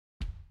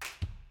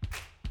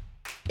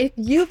If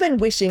you've been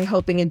wishing,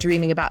 hoping, and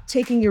dreaming about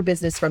taking your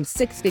business from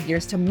 6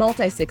 figures to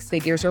multi-6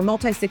 figures or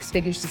multi-6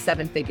 figures to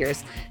 7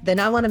 figures, then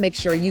I want to make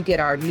sure you get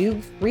our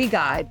new free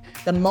guide,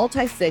 the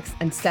Multi-6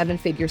 and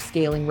 7-Figure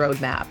Scaling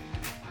Roadmap.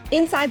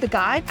 Inside the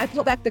guide, I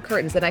pulled back the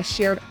curtains and I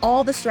shared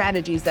all the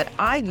strategies that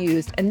I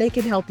used, and they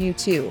can help you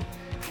too.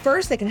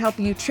 First, they can help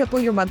you triple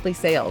your monthly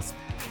sales.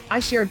 I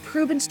shared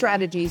proven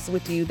strategies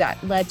with you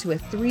that led to a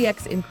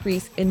 3x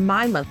increase in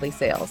my monthly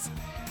sales.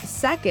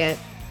 Second,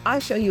 I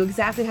show you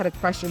exactly how to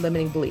crush your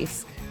limiting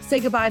beliefs.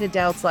 Say goodbye to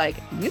doubts like,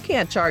 you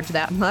can't charge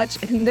that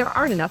much, and there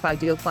aren't enough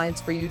ideal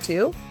clients for you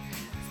too.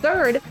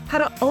 Third, how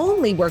to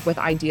only work with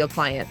ideal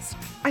clients.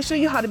 I show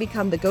you how to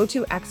become the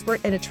go-to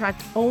expert and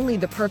attract only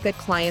the perfect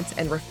clients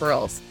and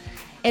referrals.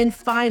 And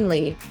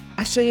finally,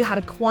 I show you how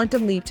to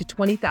quantum leap to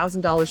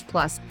 $20,000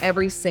 plus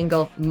every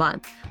single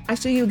month. I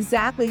show you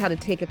exactly how to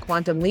take a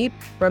quantum leap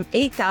from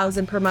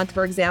 $8,000 per month,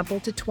 for example,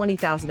 to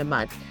 $20,000 a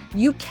month.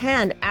 You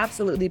can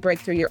absolutely break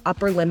through your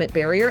upper limit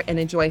barrier and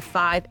enjoy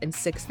 5- and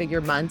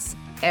 6-figure months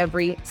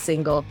every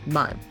single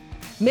month.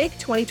 Make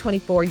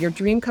 2024 your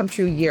dream come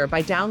true year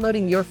by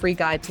downloading your free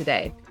guide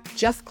today.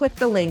 Just click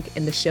the link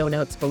in the show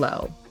notes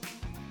below.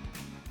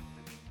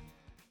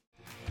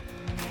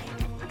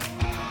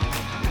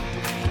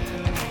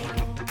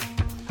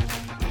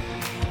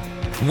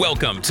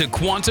 Welcome to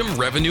Quantum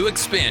Revenue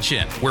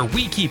Expansion, where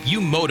we keep you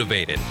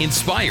motivated,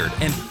 inspired,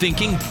 and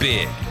thinking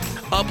big.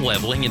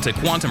 Up-leveling into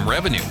quantum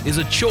revenue is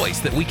a choice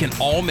that we can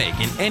all make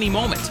in any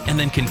moment, and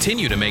then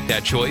continue to make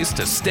that choice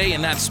to stay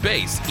in that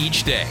space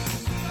each day.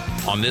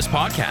 On this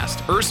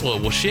podcast,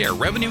 Ursula will share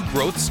revenue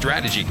growth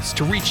strategies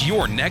to reach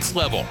your next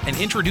level and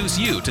introduce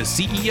you to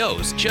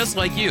CEOs just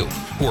like you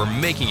who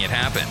are making it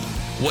happen.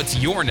 What's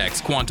your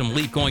next quantum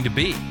leap going to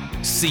be?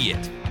 See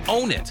it,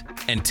 own it,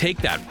 and take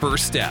that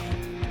first step.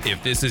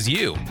 If this is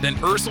you, then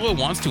Ursula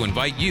wants to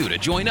invite you to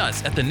join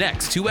us at the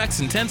next 2X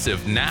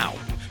Intensive now.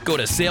 Go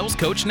to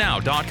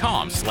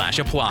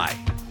salescoachnow.com/apply.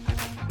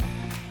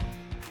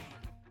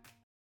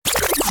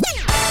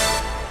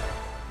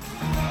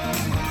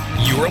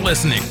 You're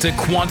listening to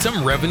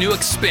Quantum Revenue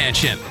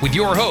Expansion with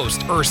your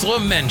host, Ursula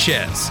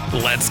Mentjes.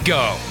 Let's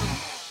go.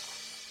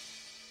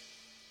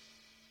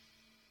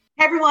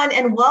 Hey everyone,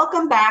 and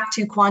welcome back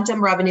to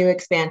Quantum Revenue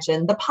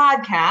Expansion, the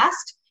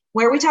podcast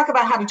where we talk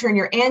about how to turn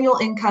your annual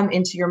income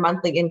into your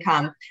monthly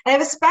income. And I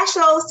have a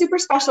super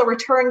special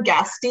return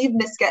guest. Steve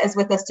Niska is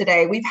with us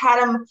today. We've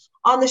had him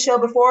on the show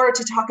before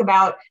to talk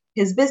about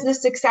his business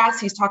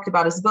success. He's talked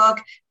about his book,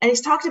 and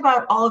he's talked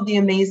about all of the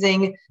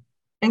amazing,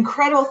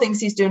 incredible things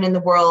he's doing in the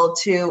world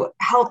to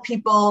help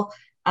people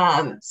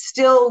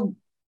still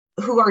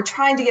who are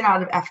trying to get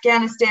out of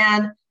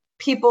Afghanistan,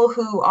 people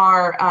who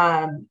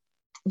are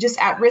just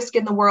at risk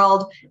in the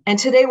world. And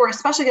today we're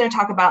especially going to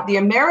talk about the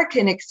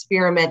American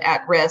experiment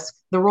at risk,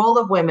 the role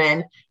of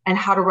women, and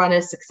how to run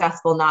a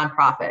successful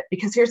nonprofit.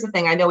 Because here's the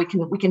thing, I know we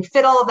can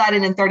fit all of that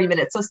in 30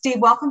 minutes. So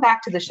Steve, welcome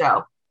back to the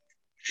show.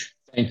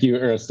 Thank you,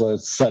 Ursula.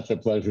 It's such a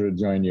pleasure to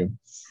join you.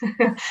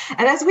 And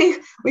as we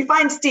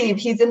find Steve,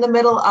 he's in the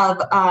middle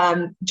of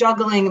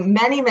juggling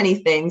many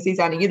things. He's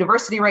at a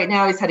university right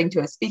now. He's heading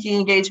to a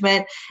speaking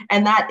engagement,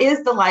 and that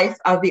is the life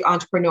of the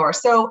entrepreneur.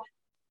 So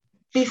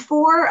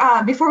before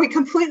we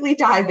completely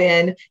dive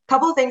in, a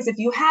couple of things. If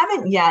you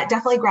haven't yet,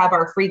 definitely grab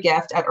our free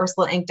gift at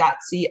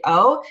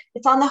ursulainc.co.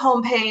 It's on the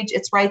homepage.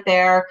 It's right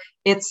there.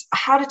 It's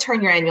how to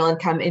turn your annual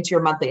income into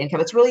your monthly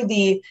income. It's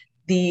really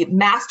the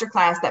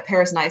masterclass that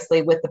pairs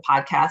nicely with the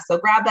podcast. So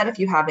grab that if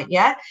you haven't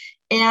yet.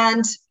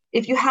 And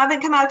if you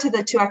haven't come out to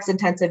the 2X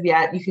Intensive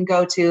yet, you can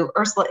go to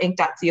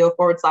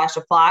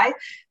ursulainc.co/apply.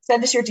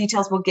 Send us your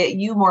details. We'll get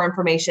you more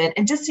information.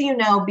 And just so you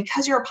know,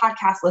 because you're a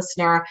podcast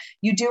listener,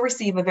 you do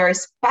receive a very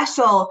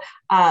special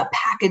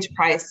package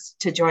price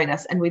to join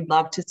us. And we'd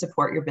love to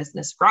support your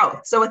business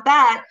growth. So with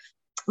that,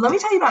 let me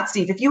tell you about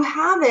Steve. If you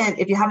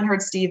haven't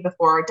heard Steve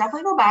before,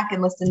 definitely go back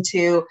and listen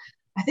to,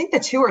 I think the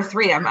 2 or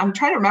 3. I'm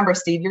trying to remember,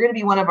 Steve. You're going to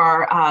be one of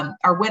our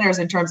winners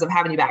in terms of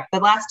having you back. The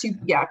last 2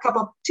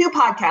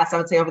 podcasts, I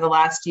would say, over the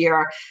last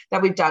year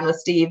that we've done with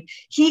Steve.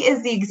 He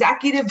is the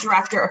executive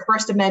director of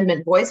First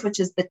Amendment Voice, which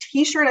is the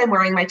T-shirt I'm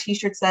wearing. My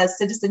T-shirt says,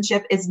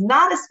 "Citizenship is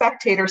not a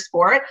spectator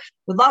sport."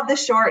 We love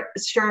this shirt.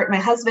 My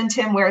husband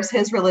Tim wears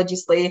his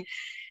religiously,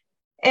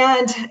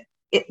 and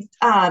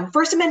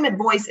First Amendment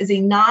Voice is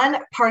a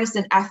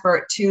nonpartisan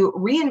effort to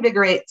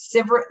reinvigorate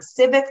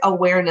civic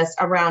awareness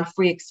around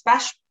free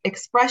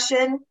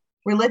expression,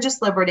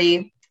 religious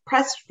liberty,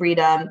 press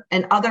freedom,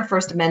 and other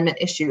First Amendment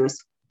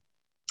issues.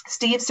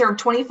 Steve served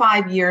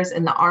 25 years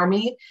in the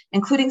Army,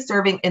 including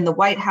serving in the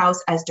White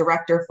House as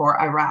director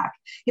for Iraq.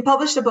 He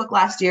published a book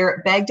last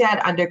year,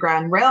 Baghdad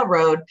Underground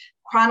Railroad,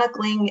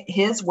 chronicling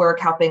his work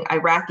helping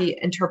Iraqi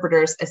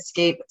interpreters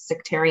escape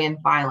sectarian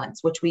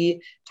violence, which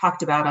we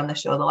talked about on the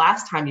show the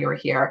last time you were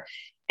here.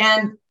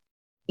 And,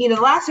 the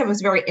last time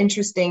was very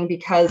interesting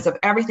because of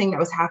everything that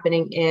was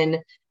happening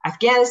in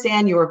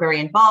Afghanistan. You were very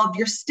involved.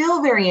 You're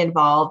still very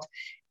involved.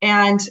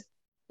 And,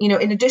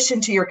 in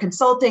addition to your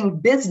consulting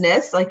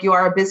business, like you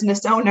are a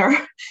business owner,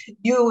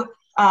 you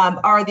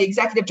are the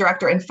executive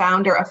director and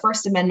founder of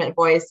First Amendment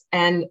Voice.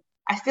 And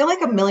I feel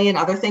like a million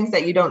other things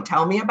that you don't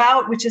tell me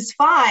about, which is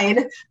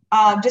fine.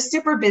 Just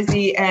super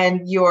busy,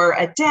 and you're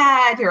a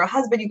dad, you're a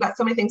husband, you've got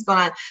so many things going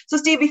on. So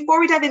Steve, before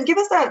we dive in, give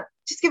us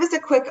a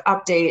quick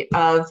update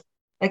of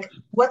like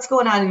what's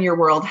going on in your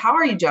world. How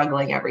are you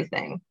juggling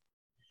everything?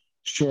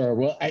 Sure.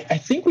 Well, I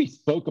think we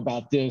spoke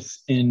about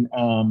this in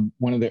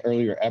one of the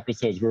earlier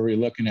episodes where we're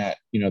looking at,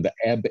 the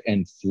ebb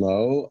and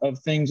flow of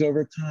things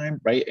over time,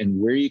 right? And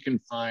where you can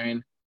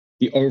find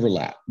the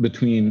overlap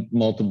between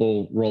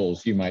multiple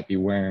roles you might be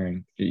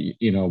wearing,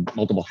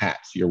 multiple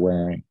hats you're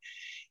wearing.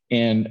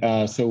 And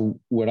so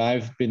what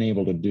I've been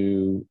able to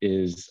do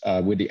is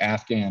with the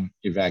Afghan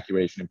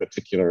evacuation in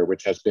particular,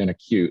 which has been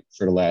acute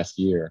for the last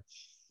year,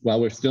 while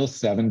we're still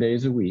 7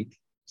 days a week,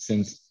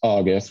 since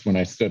August, when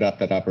I stood up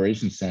that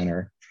operations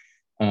center,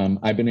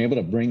 I've been able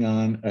to bring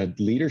on a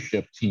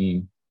leadership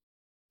team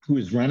who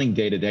is running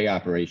day-to-day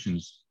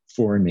operations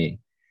for me.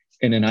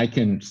 And then I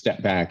can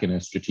step back in a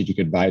strategic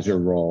advisor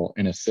role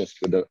and assist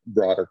with the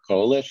broader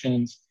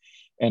coalitions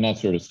and that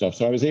sort of stuff.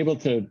 So I was able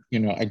to,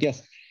 I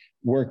guess,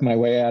 work my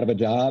way out of a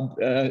job,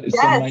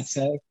 some might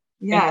say.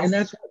 Yes.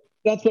 And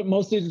that's what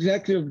most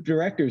executive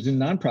directors in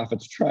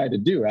nonprofits try to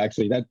do,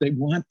 actually, that they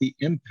want the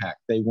impact.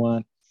 They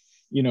want,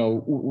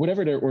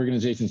 whatever their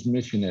organization's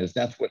mission is,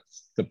 that's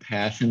what's the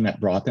passion that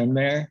brought them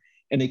there.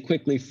 And they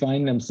quickly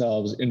find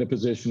themselves in the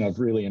position of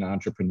really an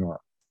entrepreneur.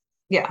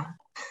 Yeah.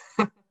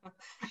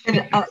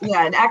 And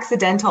an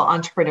accidental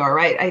entrepreneur,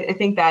 right? I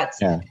think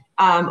that's,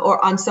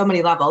 or on so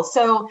many levels.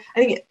 So I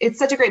think it's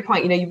such a great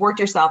point. You've worked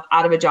yourself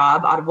out of a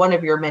job, out of one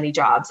of your many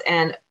jobs.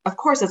 And of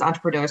course, as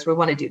entrepreneurs, we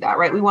want to do that,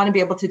 right? We want to be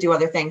able to do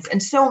other things.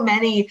 And so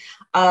many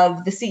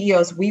of the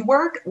CEOs we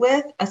work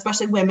with,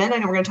 especially women, I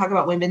know we're going to talk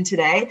about women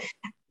today,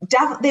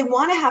 they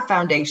want to have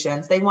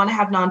foundations. They want to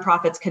have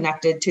nonprofits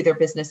connected to their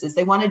businesses.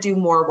 They want to do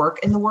more work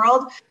in the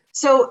world.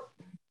 So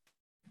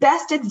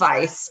best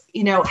advice,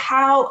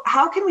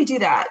 how can we do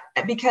that?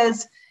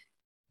 Because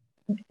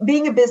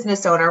being a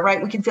business owner,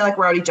 right, we can feel like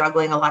we're already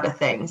juggling a lot of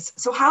things.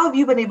 So how have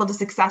you been able to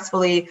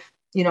successfully,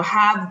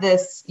 have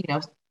this,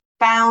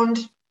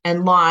 found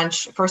and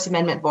launch First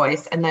Amendment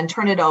Voice and then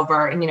turn it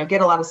over and,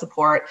 get a lot of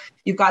support?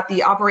 You've got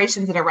the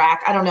operations in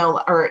Iraq,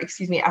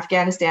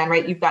 Afghanistan,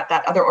 right? You've got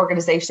that other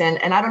organization,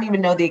 and I don't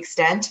even know the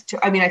extent to,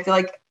 I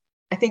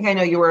think I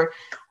know you were,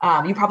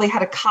 you probably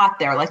had a cot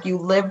there, like you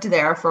lived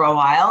there for a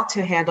while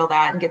to handle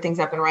that and get things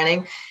up and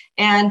running.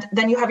 And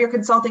then you have your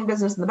consulting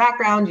business in the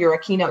background, you're a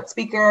keynote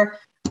speaker.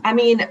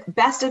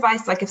 Best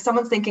advice, like if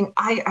someone's thinking,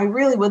 I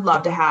really would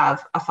love to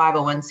have a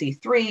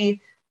 501c3,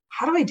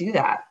 how do I do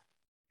that?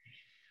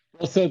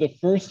 Well, so the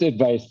first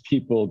advice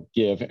people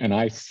give, and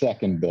I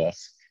second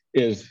this,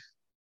 is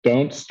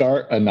don't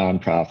start a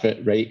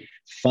nonprofit, right?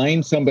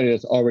 Find somebody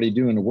that's already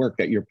doing the work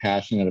that you're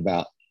passionate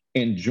about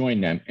and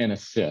join them and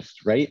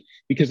assist, right?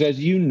 Because as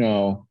you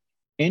know,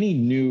 any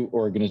new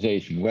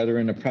organization, whether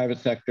in the private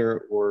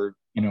sector or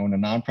in a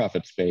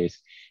nonprofit space,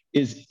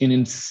 is an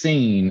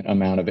insane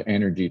amount of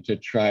energy to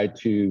try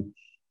to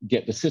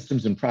get the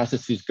systems and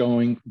processes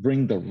going,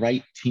 bring the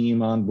right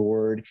team on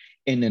board,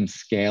 and then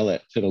scale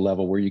it to the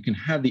level where you can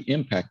have the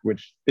impact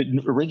which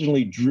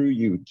originally drew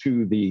you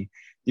to the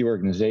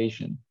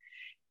organization.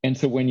 And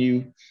so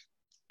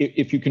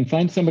if you can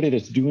find somebody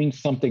that's doing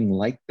something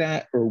like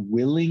that or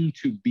willing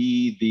to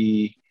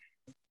be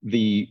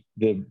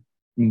the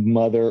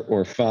mother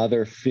or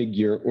father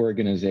figure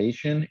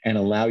organization and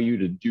allow you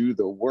to do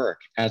the work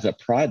as a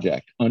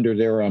project under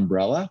their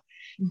umbrella,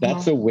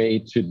 that's a way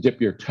to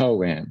dip your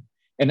toe in.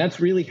 And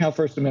that's really how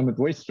First Amendment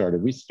Voice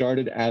started. We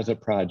started as a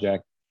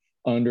project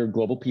under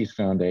Global Peace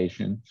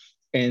Foundation,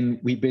 and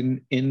we've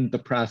been in the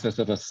process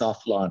of a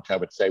soft launch, I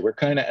would say. We're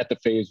kind of at the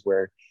phase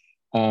where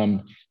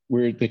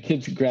the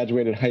kids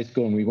graduated high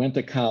school and we went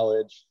to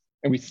college,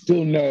 and we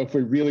still know if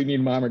we really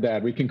need mom or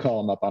dad, we can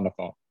call them up on the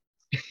phone.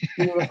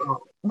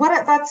 Beautiful.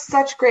 That's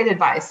such great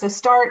advice. So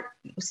start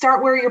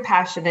where you're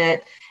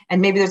passionate,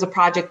 and maybe there's a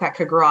project that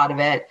could grow out of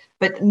it,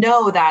 but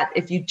know that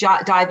if you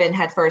dive in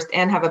head first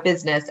and have a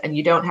business and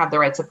you don't have the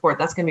right support,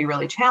 that's going to be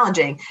really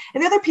challenging.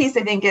 And the other piece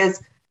I think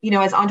is,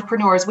 as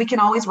entrepreneurs, we can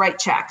always write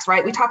checks,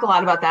 right? We talk a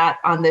lot about that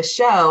on this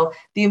show,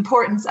 the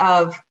importance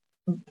of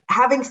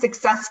having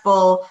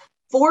successful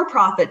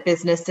for-profit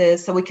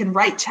businesses so we can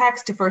write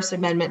checks to First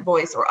Amendment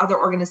Voice or other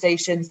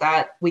organizations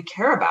that we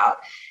care about.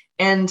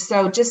 And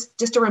so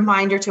just a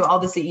reminder to all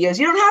the CEOs,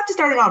 you don't have to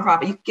start a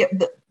nonprofit. You get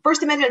the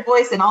First Amendment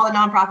Voice, and all the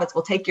nonprofits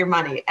will take your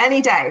money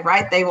any day,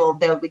 right? They'll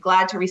be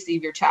glad to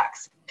receive your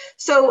checks.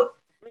 So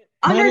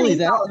underneath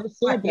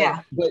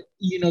but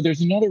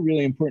there's another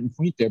really important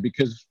point there,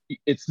 because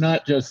it's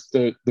not just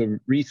the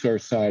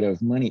resource side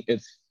of money,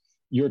 it's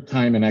your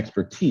time and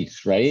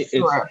expertise, right?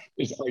 Sure.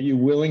 It's are you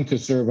willing to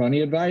serve on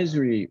the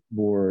advisory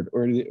board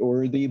or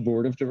the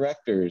board of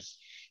directors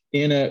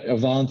in a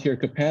volunteer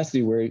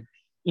capacity where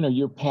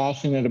you're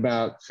passionate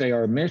about, say,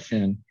 our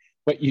mission,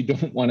 but you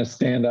don't want to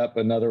stand up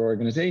another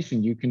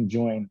organization? You can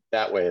join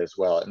that way as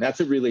well. And that's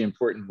a really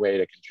important way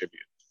to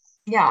contribute.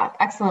 Yeah,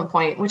 excellent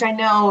point, which I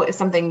know is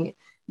something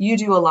you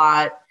do a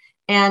lot.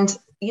 And,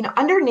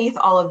 underneath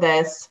all of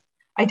this,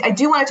 I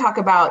do want to talk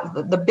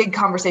about the big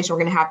conversation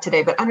we're going to have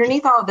today, but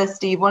underneath all of this,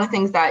 Steve, one of the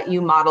things that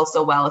you model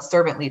so well is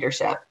servant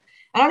leadership.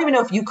 I don't even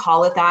know if you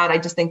call it that. I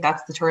just think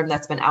that's the term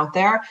that's been out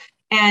there.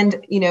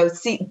 And,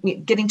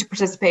 getting to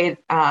participate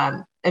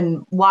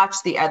and watch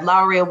the Ed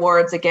Lowry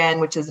Awards again,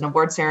 which is an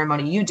award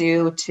ceremony you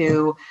do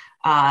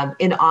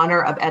in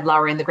honor of Ed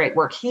Lowry and the great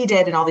work he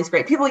did and all these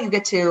great people you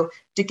get to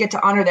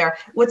honor there.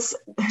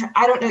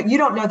 I don't know, you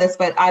don't know this,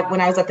 but when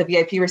I was at the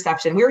VIP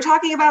reception, we were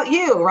talking about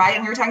you, right?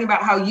 And we were talking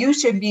about how you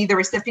should be the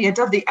recipient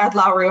of the Ed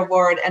Lowry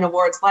Award and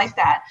awards like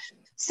that.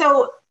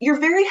 So you're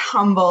very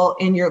humble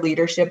in your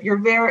leadership. You're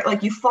very,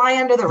 you fly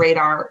under the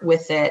radar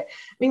with it.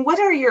 I mean, what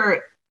are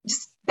your,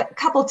 just a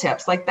couple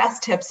tips,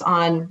 best tips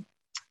on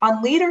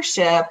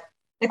leadership?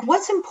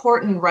 What's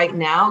important right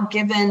now,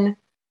 given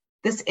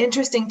this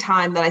interesting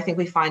time that I think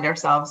we find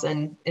ourselves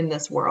in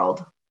this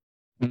world?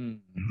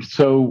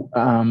 So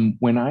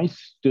when I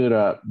stood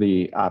up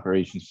the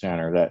operations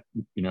center that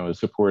is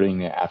supporting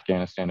the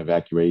Afghanistan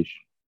evacuation,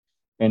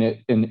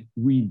 and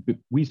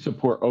we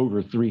support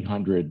over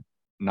 300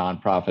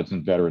 nonprofits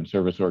and veteran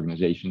service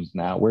organizations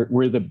now.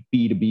 We're the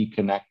B2B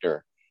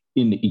connector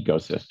in the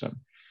ecosystem.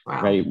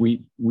 Wow. Right?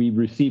 We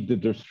receive the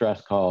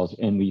distress calls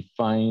and we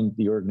find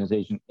the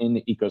organization in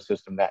the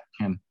ecosystem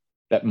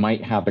that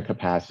might have the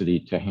capacity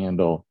to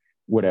handle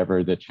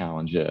whatever the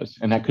challenge is.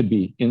 And that could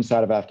be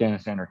inside of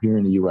Afghanistan or here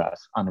in the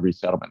US on the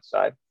resettlement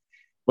side.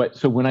 But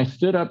so when I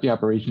stood up the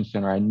operations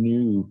center, I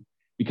knew,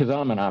 because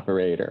I'm an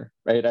operator,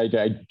 right?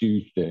 I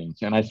do things,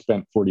 and I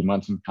spent 40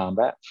 months in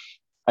combat.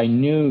 I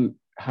knew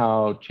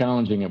how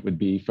challenging it would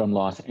be from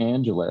Los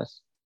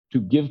Angeles to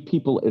give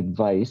people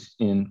advice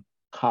in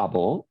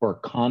Kabul or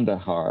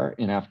Kandahar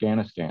in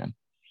Afghanistan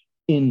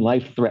in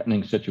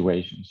life-threatening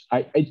situations.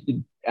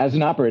 As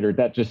an operator,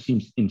 that just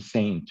seems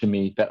insane to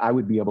me that I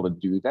would be able to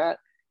do that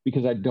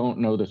because I don't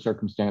know the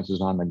circumstances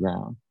on the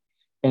ground.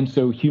 And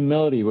so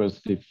humility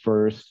was the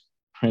first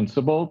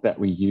principle that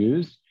we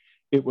used.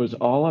 It was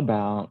all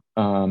about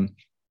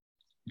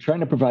trying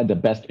to provide the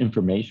best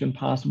information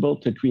possible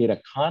to create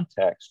a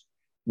context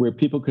where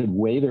people could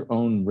weigh their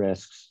own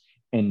risks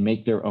and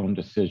make their own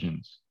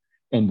decisions.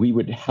 And we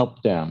would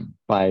help them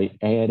by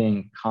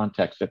adding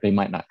context that they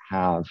might not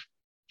have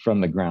from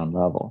the ground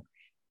level.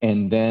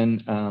 And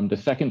then the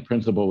second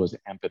principle was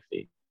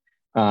empathy.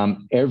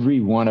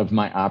 Every one of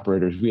my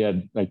operators, we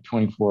had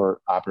 24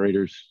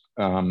 operators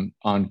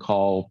on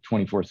call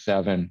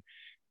 24/7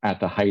 at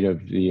the height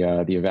of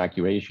the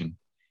evacuation.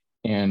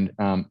 And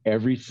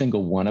every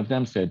single one of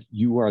them said,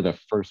 "You are the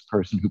first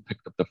person who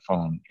picked up the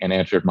phone and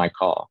answered my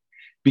call,"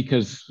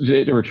 because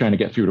they were trying to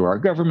get through to our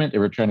government. They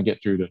were trying to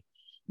get through to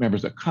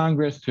members of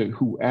Congress, to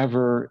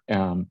whoever,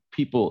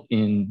 people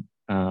in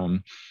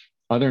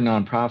other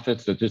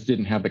nonprofits that just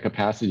didn't have the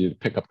capacity to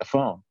pick up the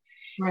phone.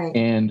 Right.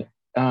 And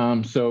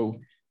so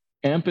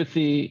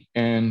empathy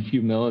and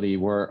humility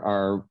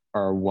were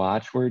our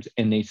watchwords,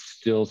 and they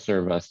still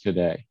serve us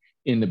today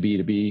in the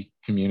B2B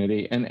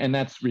community. And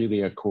that's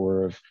really a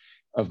core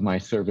of my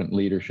servant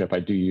leadership. I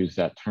do use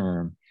that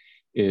term,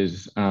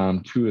 is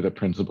two of the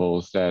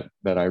principles that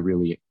I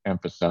really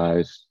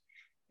emphasize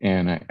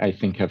and I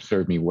think have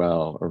served me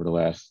well over the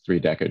last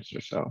 3 decades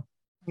or so.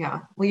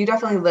 Yeah, well, you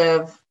definitely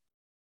live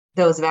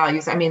those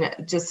values. I mean,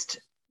 just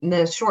in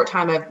the short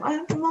time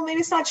well, maybe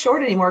it's not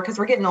short anymore because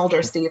we're getting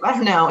older, Steve. I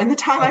don't know. In the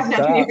time I've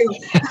known you,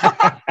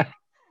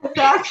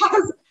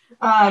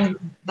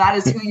 that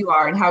is who you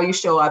are and how you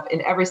show up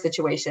in every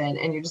situation.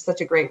 And you're just such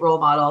a great role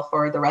model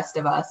for the rest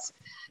of us.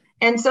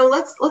 And so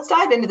let's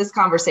dive into this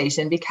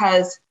conversation,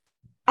 because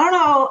I don't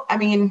know, I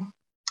mean,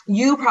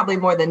 you probably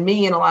more than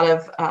me and a lot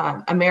of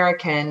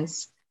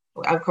Americans,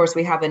 of course,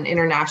 we have an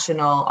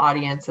international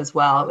audience as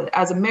well. But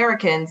as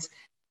Americans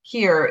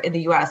here in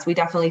the US,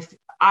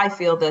 I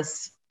feel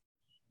this,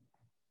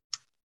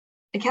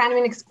 I can't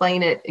even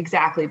explain it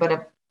exactly,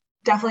 but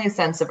definitely a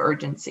sense of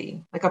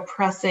urgency, like a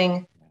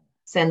pressing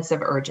sense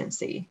of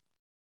urgency.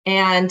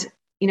 And,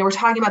 we're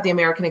talking about the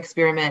American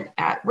experiment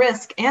at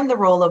risk and the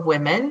role of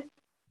women.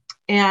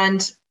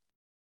 And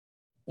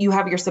you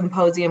have your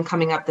symposium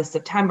coming up this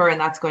September, and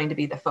that's going to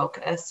be the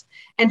focus.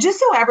 And just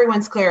so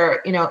everyone's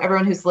clear,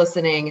 everyone who's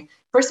listening,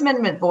 First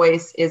Amendment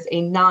Voice is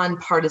a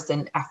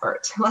nonpartisan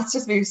effort. Let's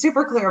just be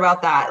super clear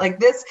about that. Like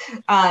this,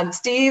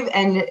 Steve,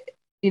 and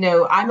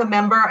I'm a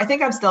member. I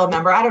think I'm still a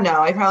member. I don't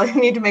know. I probably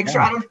need to make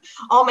sure.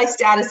 All my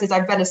status is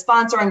I've been a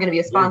sponsor. I'm going to be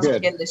a sponsor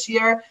again this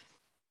year.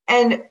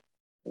 And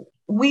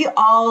we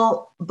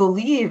all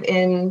believe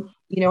in,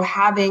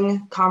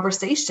 having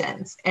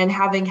conversations and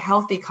having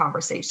healthy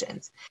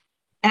conversations.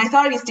 And I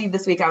thought of you, Steve,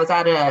 this week. I was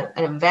at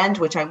an event,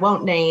 which I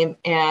won't name,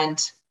 and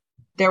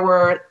there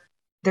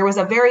was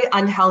a very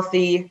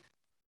unhealthy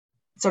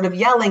sort of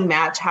yelling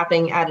match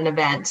happening at an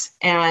event,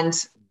 and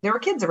there were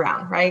kids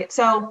around, right?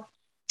 So,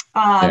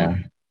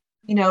 and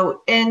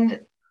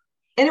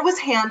it was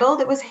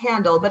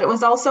handled, but it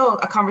was also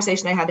a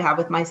conversation I had to have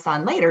with my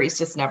son later. He's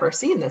just never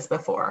seen this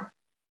before.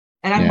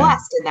 And I'm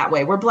blessed in that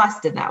way. We're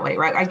blessed in that way,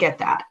 right? I get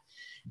that.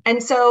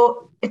 And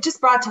so it just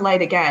brought to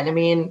light again. I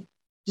mean,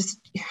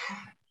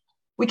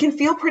 we can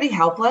feel pretty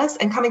helpless.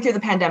 And coming through the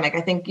pandemic,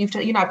 I think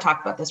I've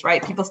talked about this,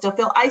 right? People still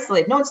feel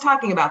isolated. No one's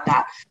talking about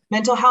that.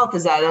 Mental health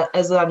is at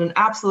an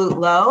absolute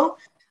low.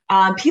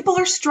 People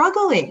are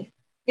struggling.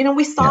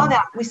 We saw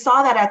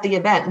that at the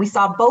event. We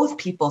saw both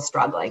people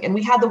struggling, and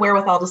we had the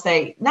wherewithal to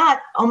say,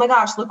 not, oh my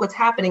gosh, look what's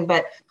happening,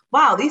 but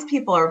wow, these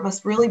people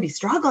must really be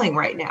struggling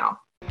right now.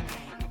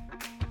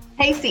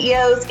 Hey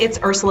CEOs, it's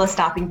Ursula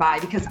stopping by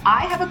because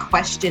I have a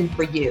question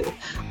for you.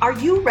 Are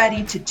you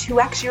ready to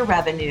 2x your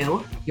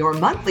revenue, your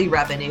monthly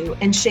revenue,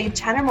 and shave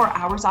 10 or more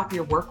hours off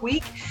your work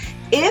week?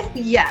 If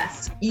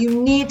yes,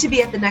 you need to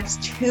be at the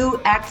next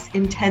 2x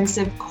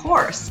intensive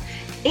course.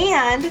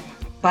 And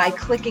by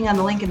clicking on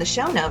the link in the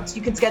show notes,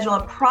 you can schedule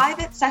a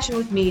private session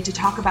with me to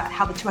talk about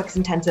how the 2X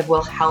Intensive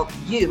will help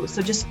you.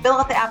 So just fill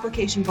out the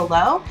application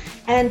below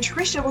and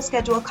Trisha will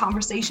schedule a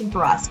conversation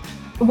for us.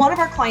 One of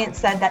our clients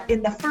said that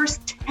in the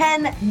first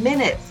 10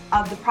 minutes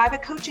of the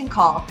private coaching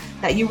call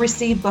that you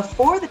received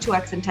before the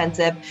 2X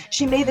Intensive,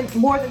 she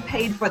more than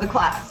paid for the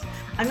class.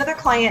 Another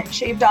client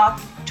shaved off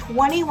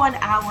 21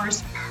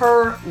 hours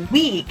per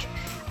week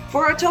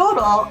for a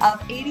total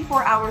of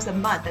 84 hours a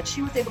month that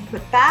she was able to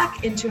put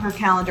back into her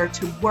calendar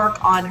to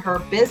work on her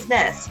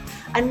business.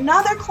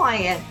 Another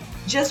client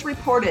just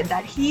reported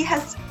that he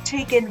has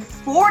taken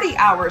 40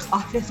 hours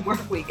off his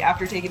work week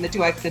after taking the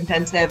 2X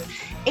Intensive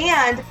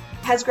and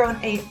has grown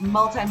a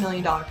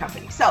multi-million-dollar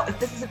company. So if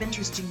this is of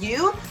interest to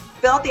you,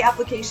 fill out the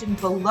application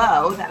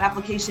below. That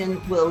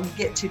application will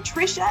get to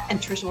Trisha,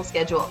 and Trisha will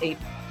schedule a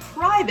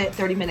private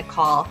 30-minute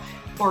call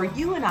for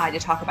you and I to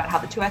talk about how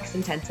the 2X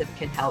Intensive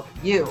can help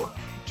you.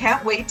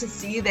 Can't wait to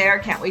see you there.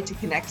 Can't wait to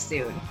connect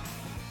soon.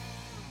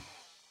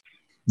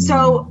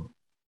 So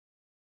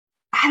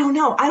I don't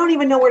know. I don't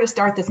even know where to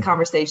start this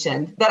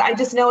conversation, but I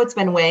just know it's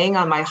been weighing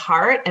on my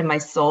heart and my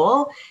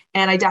soul.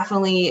 And I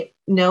definitely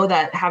know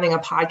that having a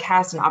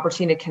podcast, an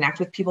opportunity to connect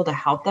with people to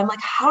help them,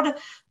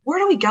 where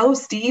do we go,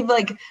 Steve?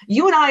 Like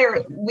you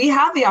and we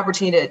have the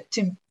opportunity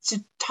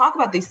to talk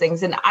about these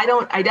things. And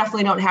I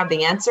definitely don't have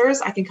the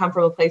answers. I can come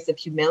from a place of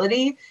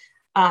humility,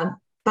 but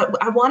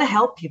I want to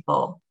help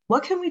people.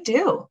 What can we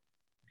do?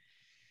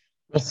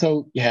 Well,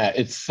 so yeah,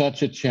 it's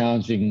such a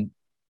challenging,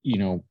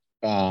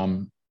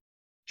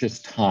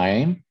 just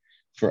time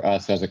for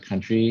us as a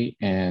country.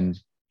 And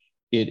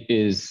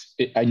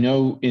I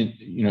know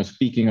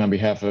speaking on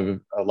behalf of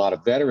a lot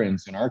of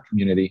veterans in our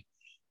community,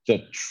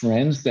 the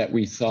trends that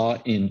we saw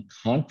in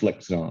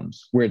conflict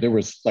zones where there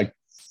was like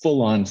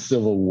full-on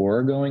civil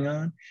war going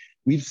on,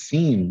 we've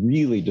seen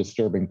really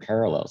disturbing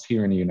parallels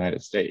here in the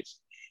United States.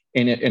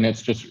 And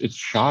it's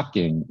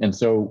shocking. And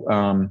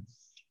so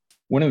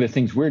one of the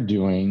things we're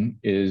doing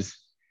is,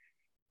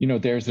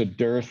 there's a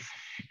dearth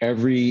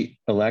every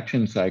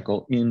election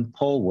cycle in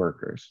poll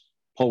workers.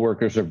 Poll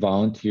workers are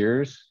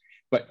volunteers,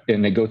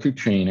 and they go through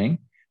training,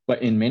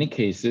 but in many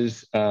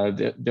cases,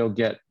 they'll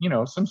get,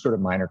 some sort of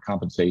minor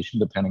compensation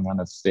depending on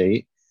the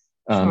state,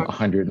 sure.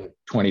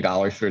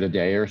 $120 for the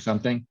day or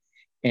something.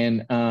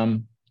 And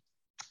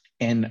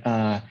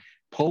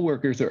poll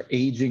workers are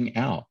aging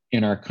out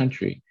in our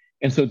country.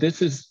 And so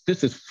this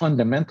is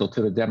fundamental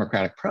to the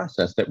democratic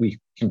process that we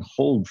can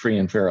hold free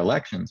and fair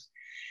elections.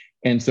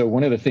 And so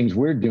one of the things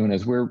we're doing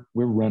is we're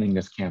running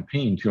this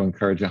campaign to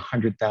encourage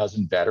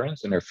 100,000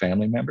 veterans and their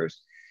family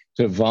members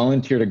to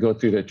volunteer to go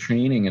through the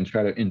training and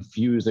try to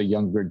infuse a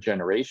younger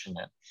generation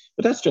in.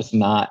 But that's just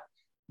not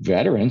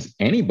veterans.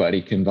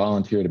 Anybody can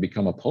volunteer to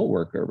become a poll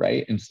worker,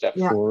 right? And step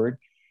forward.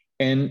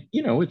 And,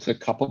 it's a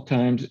couple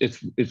times,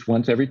 it's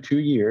once every 2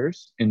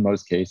 years in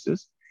most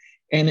cases.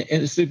 And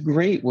it's a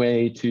great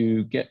way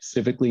to get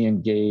civically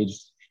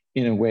engaged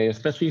in a way,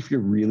 especially if you're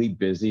really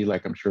busy,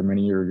 like I'm sure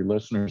many of your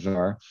listeners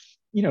are,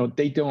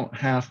 they don't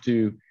have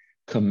to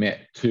commit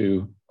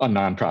to a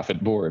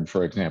nonprofit board,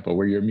 for example,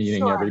 where you're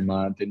meeting every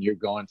month and you're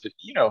going to,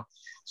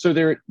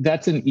 so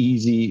that's an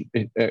easy,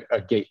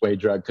 a gateway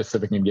drug to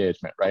civic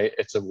engagement, right?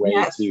 It's a way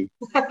to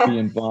be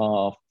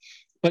involved.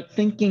 But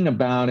thinking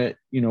about it,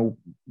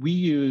 we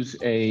use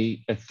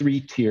a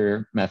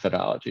 3-tier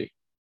methodology.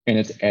 And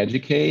it's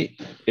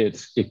educate,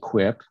 it's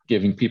equip,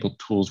 giving people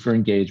tools for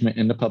engagement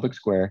in the public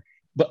square,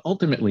 but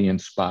ultimately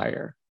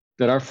inspire.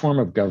 That our form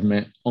of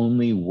government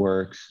only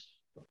works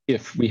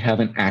if we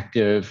have an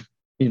active,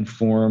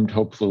 informed,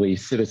 hopefully,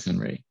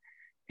 citizenry.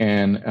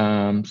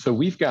 And so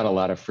we've got a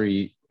lot of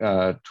free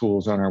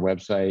tools on our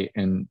website,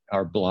 and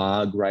our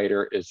blog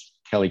writer is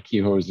Kelly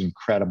Kehoe, is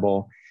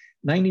incredible.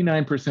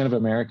 99% of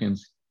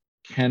Americans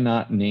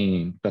cannot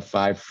name the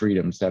 5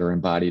 freedoms that are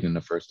embodied in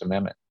the First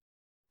Amendment.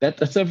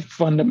 That's a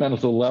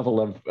fundamental level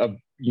of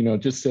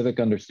just civic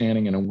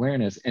understanding and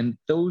awareness. And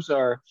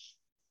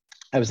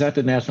I was at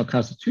the National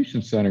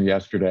Constitution Center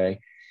yesterday,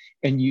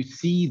 and you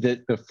see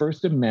that the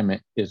First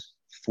Amendment is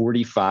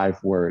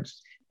 45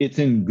 words. It's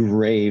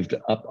engraved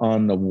up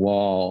on the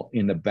wall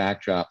in the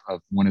backdrop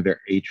of one of their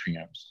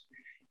atriums.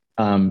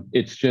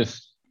 It's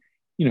just,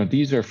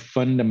 these are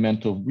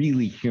fundamental,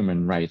 really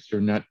human rights. They're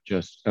not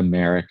just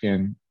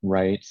American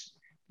rights.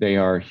 They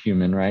are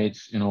human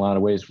rights, in a lot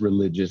of ways,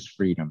 religious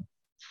freedom.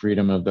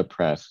 Freedom of the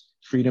press,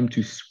 freedom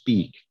to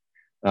speak,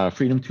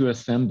 freedom to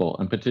assemble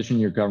and petition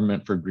your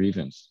government for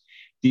grievance.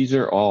 These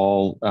are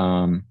all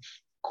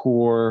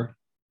core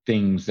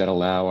things that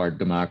allow our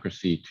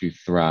democracy to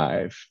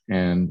thrive.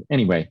 And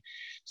anyway,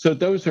 so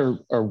those are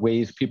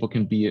ways people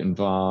can be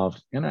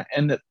involved. And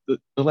the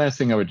last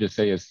thing I would just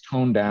say is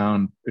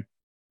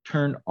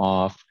turn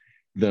off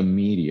the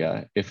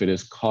media if it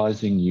is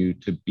causing you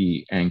to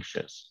be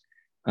anxious.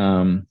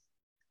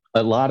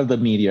 A lot of the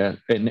media,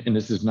 and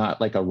this is not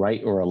like a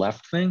right or a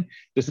left thing,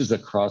 this is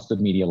across the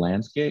media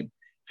landscape,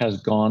 has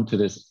gone to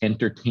this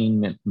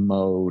entertainment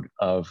mode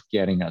of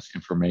getting us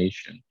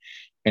information.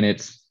 And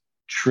it's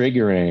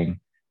triggering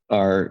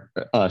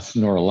us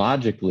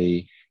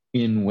neurologically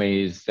in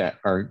ways that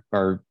are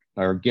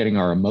getting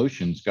our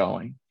emotions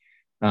going.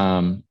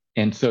 And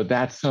so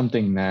that's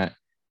something that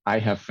I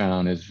have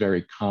found is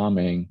very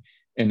calming.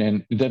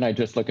 And then I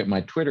just look at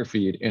my Twitter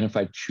feed, and if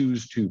I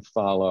choose to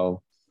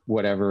follow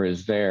whatever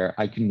is there,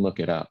 I can look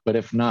it up. But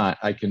if not,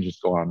 I can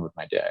just go on with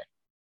my day.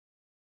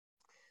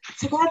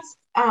 So that's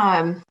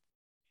I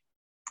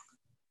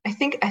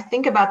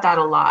think about that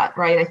a lot,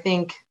 right? I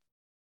think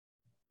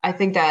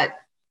that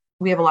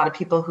we have a lot of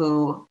people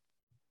who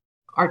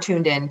are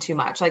tuned in too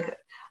much. Like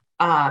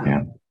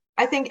I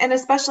think, and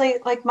especially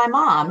like my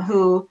mom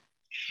who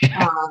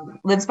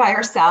lives by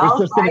herself. I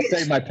was just going to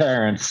say my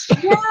parents.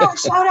 Yeah,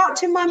 shout out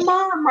to my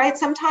mom, right?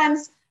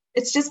 Sometimes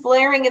it's just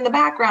blaring in the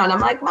background.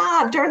 I'm like,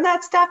 Mom, turn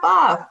that stuff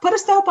off. Put a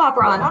soap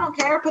opera on. I don't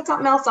care. Put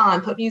something else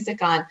on. Put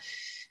music on.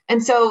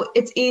 And so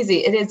it's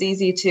easy. It is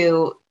easy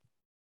to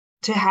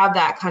have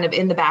that kind of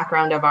in the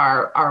background of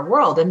our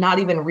world and not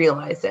even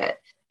realize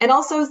it. And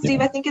also,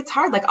 Steve, I think it's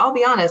hard. Like, I'll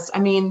be honest. I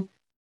mean,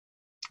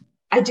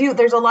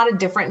 there's a lot of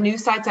different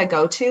news sites I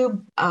go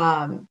to.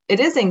 It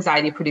is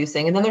anxiety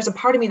producing. And then there's a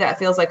part of me that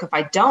feels like if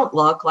I don't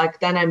look,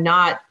 like then I'm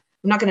not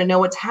going to know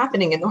what's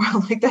happening in the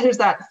world. Like there's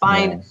that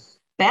fine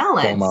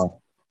balance.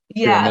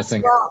 Yeah.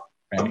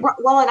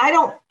 Well, and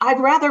I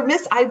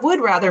would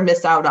rather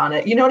miss out on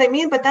it. You know what I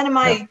mean? But then am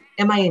I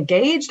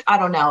engaged? I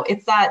don't know.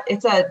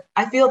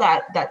 I feel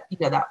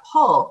that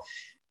pull.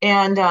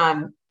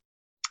 And,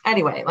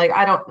 anyway, like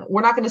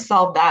we're not going to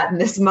solve that in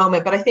this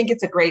moment, but I think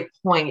it's a great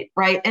point,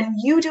 right? And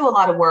you do a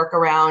lot of work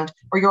around,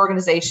 or your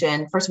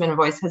organization, First Amendment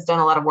Voice, has done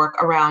a lot of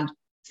work around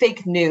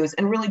fake news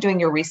and really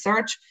doing your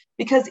research,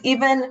 because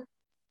even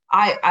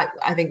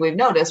I think we've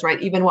noticed,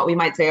 right? Even what we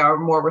might say are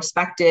more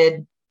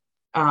respected,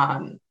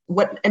 and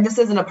this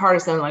isn't a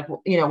partisan, like,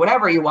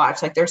 whatever you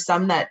watch, like there's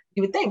some that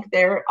you would think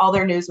all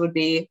their news would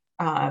be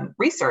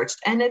researched,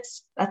 and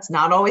that's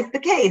not always the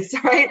case,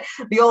 right?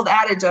 The old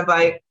adage of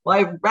I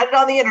read it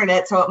on the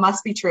internet, so it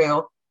must be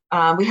true.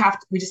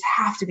 We just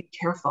have to be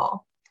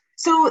careful.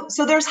 So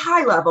there's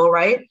high level,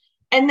 right?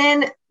 And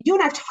then you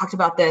and I've talked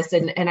about this,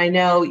 and I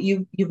know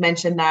you've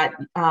mentioned that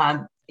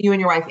you and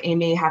your wife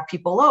Amy have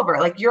people over.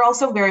 Like you're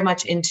also very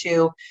much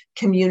into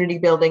community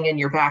building in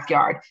your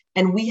backyard,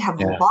 and we have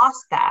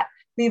lost that.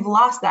 We've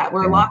lost that.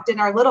 We're locked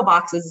in our little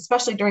boxes,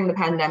 especially during the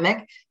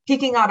pandemic,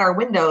 peeking out our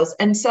windows,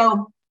 and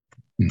so.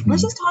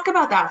 Let's just talk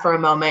about that for a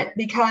moment,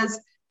 because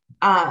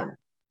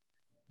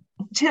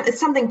it's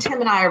something Tim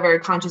and I are very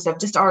conscious of,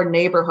 just our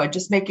neighborhood,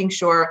 just making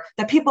sure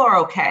that people are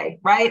okay,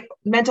 right?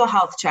 Mental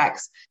health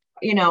checks,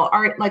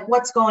 are like,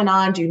 what's going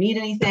on? Do you need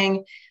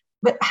anything?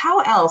 But how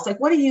else? Like,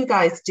 what do you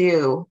guys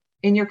do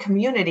in your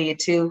community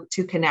to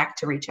connect,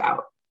 to reach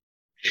out?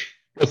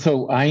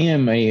 So I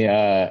am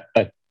a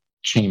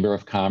Chamber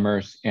of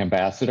Commerce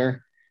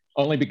ambassador,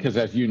 only because,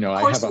 as you know,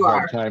 I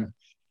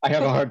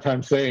have a hard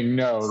time saying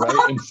no,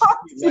 right? And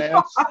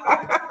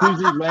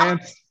Susie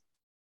Lance,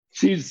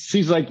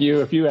 she's like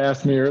you. If you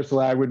asked me,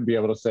 Ursula, I wouldn't be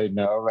able to say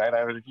no, right?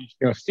 I would,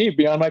 Steve,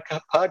 be on my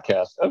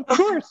podcast. Of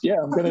course,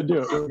 yeah, I'm going to do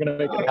it. We're going to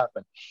make it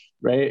happen,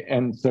 right?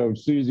 And so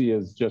Susie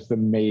is just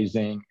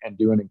amazing and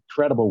doing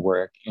incredible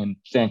work in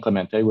San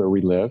Clemente, where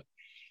we live.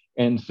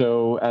 And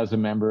so, as a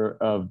member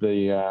of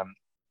the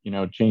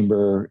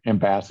Chamber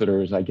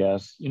ambassadors, I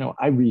guess,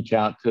 I reach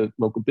out to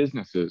local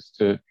businesses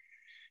to.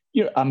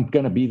 I'm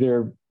going to be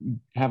there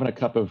having a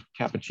cup of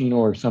cappuccino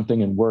or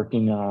something and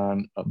working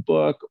on a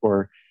book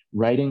or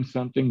writing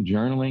something,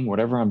 journaling,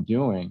 whatever I'm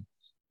doing.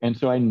 And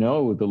so I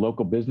know the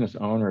local business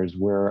owners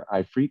where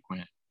I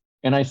frequent,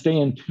 and I stay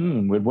in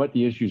tune with what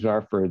the issues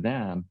are for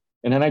them.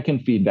 And then I can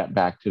feed that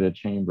back to the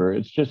chamber.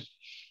 It's just,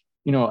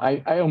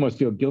 I almost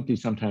feel guilty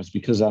sometimes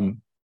because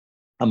I'm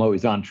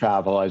always on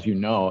travel, as you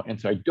know,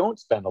 and so I don't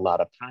spend a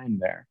lot of time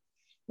there.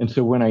 And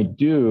so when I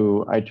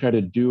do, I try to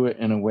do it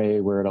in a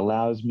way where it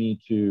allows me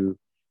to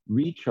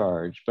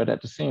recharge, but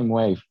at the same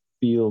way,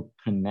 feel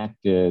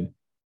connected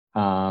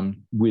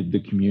with the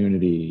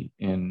community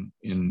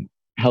in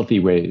healthy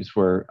ways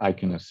where I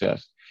can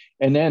assist.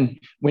 And then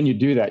when you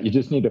do that, you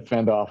just need to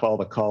fend off all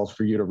the calls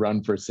for you to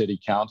run for city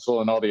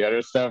council and all the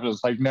other stuff.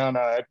 It's like, no,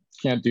 I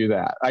can't do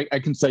that. I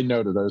can say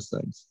no to those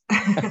things.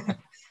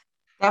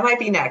 That might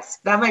be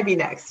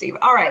next, Steve.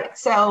 All right.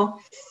 So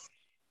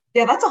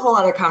yeah, that's a whole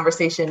other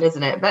conversation,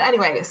 isn't it? But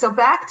anyway, so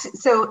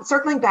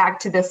circling back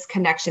to this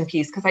connection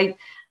piece, because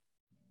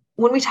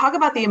when we talk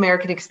about the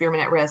American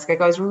experiment at risk,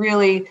 like I was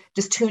really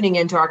just tuning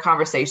into our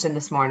conversation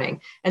this morning,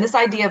 and this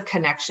idea of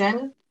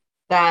connection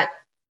that,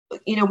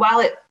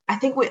 while I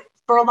think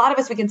for a lot of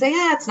us, we can say,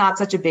 yeah, it's not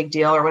such a big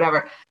deal or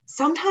whatever.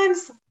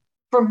 Sometimes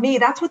for me,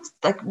 that's what's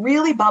like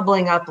really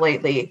bubbling up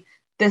lately.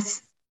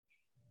 This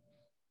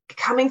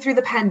coming through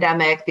the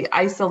pandemic, the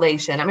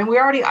isolation. I mean,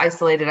 we're already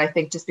isolated, I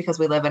think, just because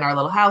we live in our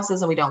little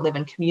houses and we don't live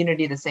in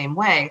community the same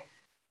way.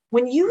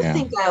 When you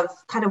think of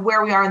kind of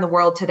where we are in the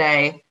world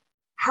today,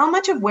 how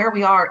much of where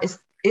we are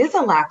is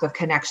a lack of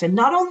connection,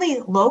 not only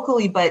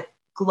locally, but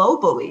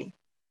globally?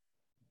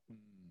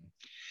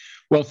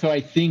 Well, so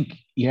I think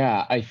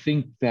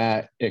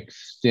that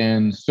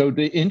extends. So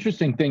the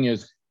interesting thing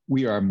is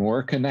we are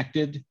more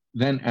connected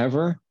than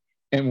ever,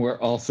 and we're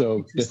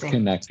also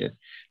disconnected,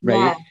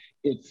 right?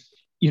 Yeah. It's,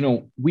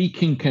 we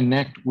can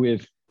connect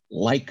with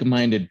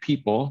like-minded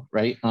people,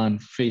 right, on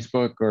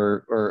Facebook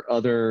or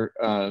other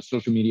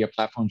social media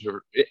platforms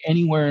or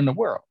anywhere in the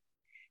world,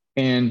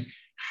 and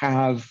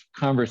have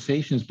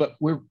conversations, but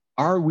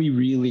are we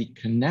really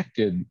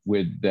connected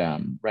with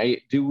them,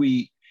 right?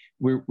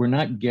 We're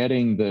not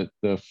getting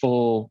the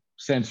full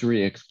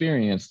sensory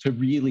experience to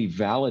really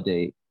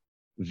validate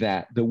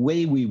that the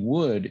way we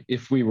would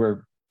if we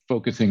were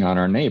focusing on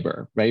our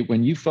neighbor, right?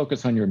 When you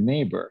focus on your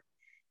neighbor,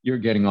 you're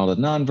getting all the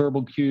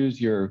nonverbal cues.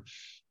 You're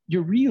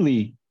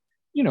really,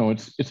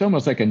 it's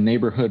almost like a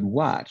neighborhood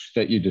watch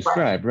that you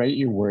described, right?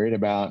 You're worried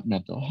about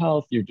mental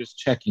health. You're just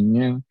checking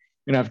in.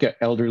 I've got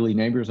elderly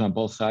neighbors on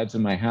both sides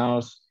of my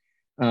house.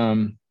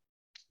 And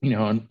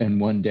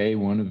one day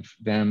one of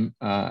them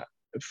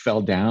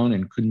fell down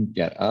and couldn't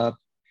get up.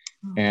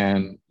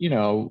 And,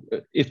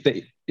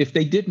 if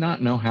they did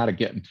not know how to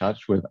get in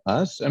touch with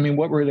us, I mean,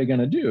 what were they going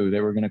to do? They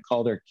were going to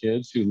call their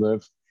kids who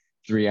live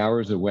 3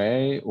 hours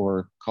away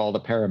or call the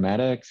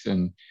paramedics.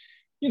 And,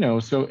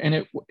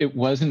 and it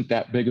wasn't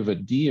that big of a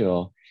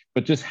deal,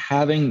 but just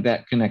having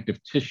that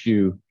connective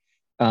tissue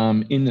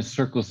in the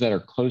circles that are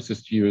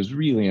closest to you is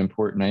really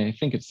important. I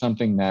think it's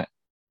something that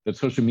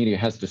social media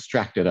has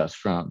distracted us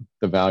from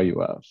the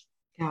value of.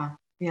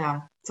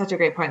 Yeah. Such a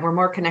great point. We're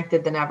more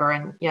connected than ever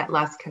and yet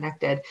less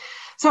connected.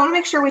 So I want to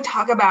make sure we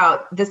talk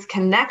about this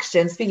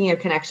connection. Speaking of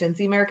connections,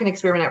 the American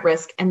Experiment at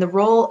Risk and the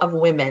role of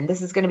women.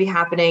 This is going to be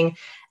happening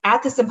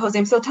at the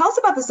symposium. So tell us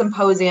about the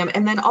symposium,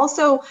 and then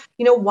also,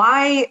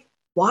 why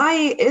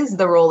is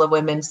the role of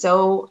women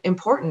so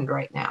important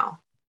right now?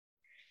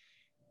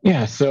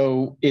 Yeah,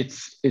 so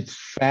it's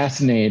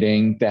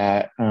fascinating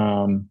that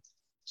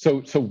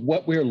so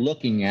what we're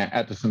looking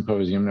at the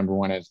symposium, number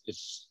one, is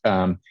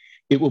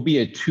it will be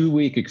a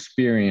 2-week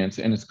experience,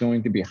 and it's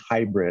going to be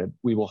hybrid.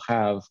 We will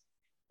have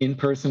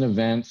in-person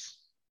events.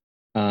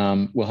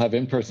 We'll have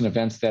in-person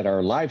events that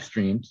are live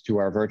streamed to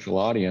our virtual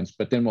audience,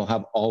 but then we'll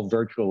have all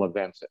virtual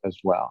events as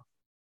well.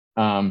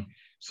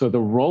 So the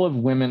role of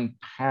women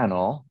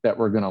panel that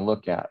we're going to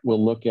look at,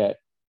 we'll look at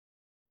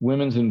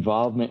women's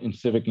involvement in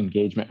civic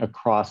engagement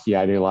across the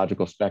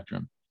ideological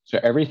spectrum. So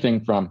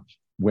everything from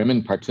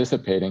women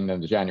participating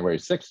in the January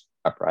 6th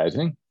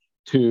uprising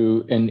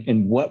to,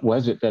 and what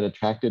was it that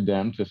attracted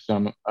them to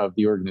some of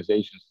the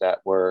organizations that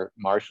were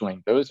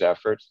marshaling those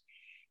efforts,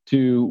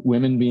 to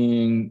women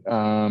being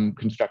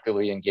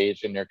constructively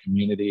engaged in their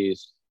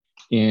communities,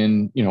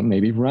 in,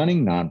 maybe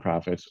running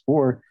nonprofits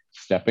or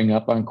stepping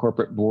up on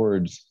corporate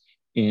boards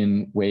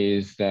in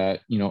ways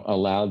that,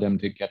 allow them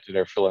to get to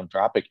their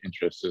philanthropic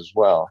interests as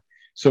well.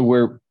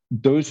 So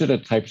those are the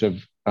types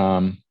of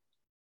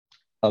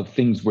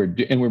things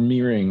we're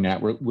mirroring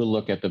that. We'll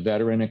look at the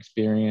veteran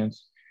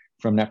experience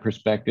from that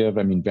perspective.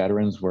 I mean,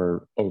 veterans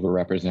were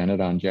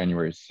overrepresented on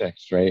January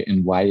 6th, right?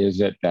 And why is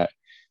it that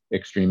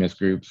extremist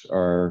groups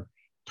are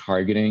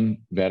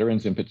targeting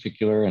veterans in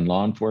particular and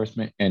law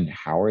enforcement, and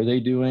how are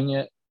they doing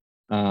it?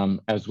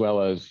 As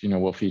well as,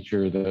 we'll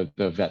feature the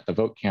Vet the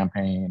Vote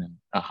campaign and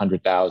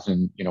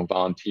 100,000,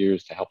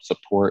 volunteers to help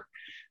support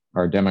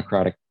our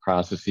democratic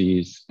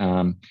processes.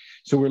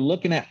 So we're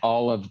looking at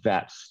all of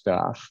that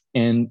stuff.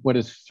 And what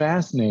is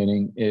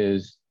fascinating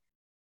is,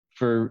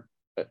 for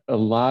a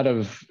lot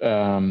of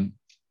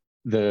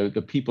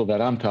the people that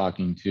I'm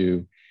talking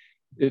to,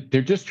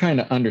 they're just trying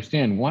to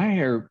understand why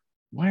are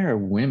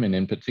women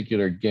in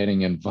particular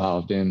getting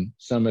involved in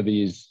some of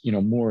these,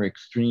 more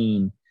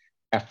extreme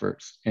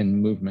efforts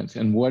and movements,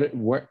 and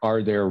what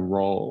are their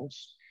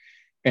roles?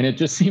 And it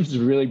just seems to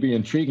really be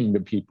intriguing to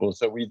people.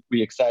 So we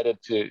decided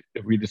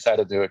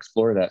to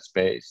explore that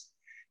space,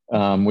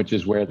 which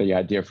is where the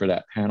idea for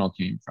that panel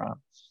came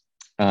from.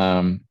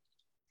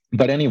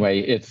 But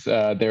anyway, it's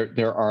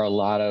there are a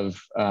lot of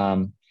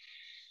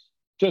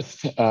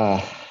just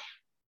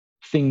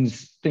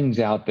things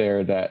out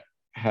there that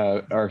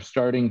are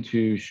starting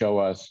to show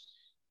us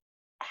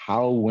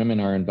how women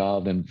are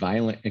involved in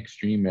violent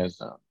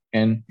extremism.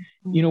 And,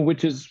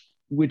 which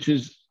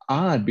is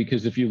odd,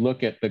 because if you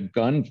look at the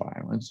gun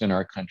violence in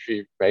our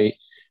country, right,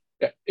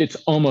 it's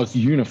almost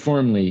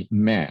uniformly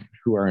men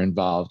who are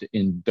involved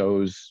in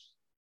those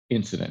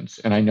incidents.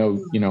 And I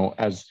know,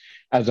 as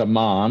as a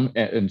mom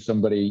and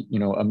somebody,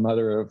 a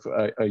mother of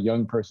a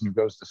young person who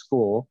goes to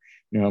school,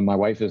 my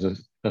wife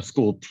is a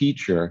school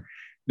teacher,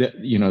 that,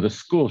 the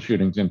school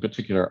shootings in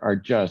particular are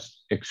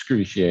just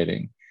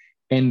excruciating.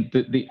 And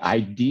the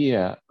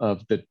idea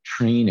of the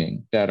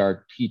training that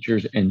our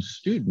teachers and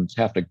students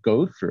have to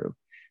go through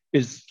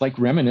is like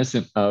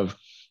reminiscent of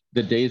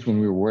the days when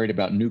we were worried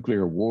about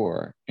nuclear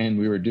war and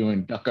we were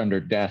doing duck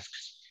under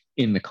desks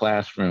in the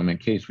classroom in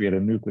case we had a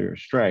nuclear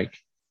strike.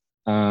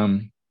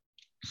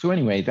 So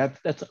anyway,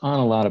 that's on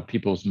a lot of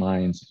people's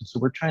minds. So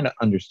we're trying to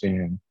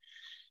understand,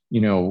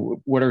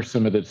 what are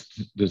some of the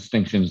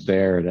distinctions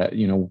there that,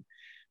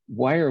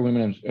 why are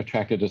women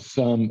attracted to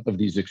some of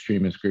these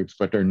extremist groups,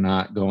 but they're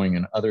not going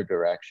in other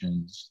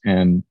directions?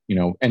 And,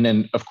 and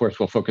then of course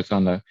we'll focus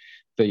on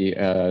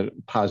the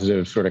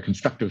positive sort of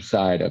constructive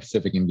side of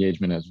civic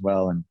engagement as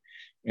well,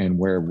 and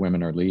where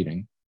women are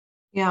leading.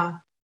 Yeah,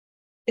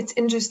 it's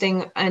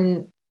interesting.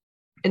 And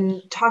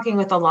in talking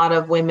with a lot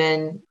of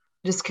women,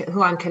 just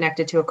who I'm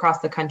connected to across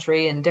the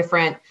country, and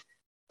different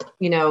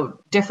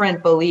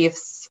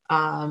beliefs,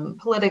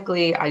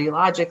 politically,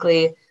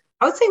 ideologically,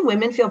 I would say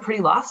women feel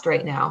pretty lost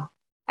right now.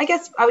 I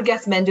would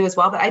guess men do as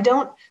well, but I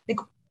don't think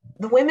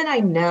the women I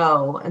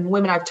know and the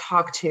women I've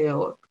talked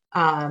to,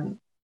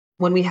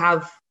 when we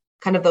have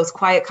kind of those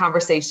quiet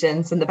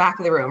conversations in the back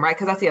of the room, right?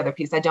 Because that's the other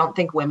piece. I don't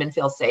think women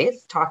feel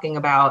safe talking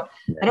about,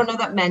 I don't know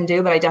that men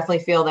do, but I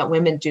definitely feel that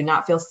women do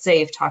not feel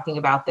safe talking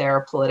about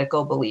their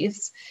political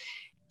beliefs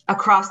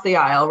across the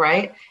aisle,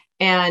 right?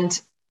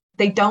 And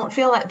they don't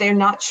feel like, they're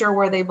not sure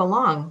where they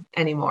belong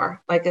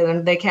anymore. Like,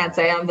 they can't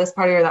say I'm this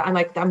party or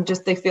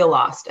that. They feel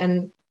lost.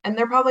 And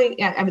they're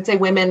probably, I would say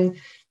women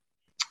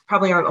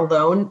probably aren't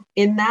alone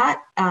in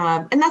that.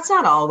 And that's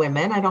not all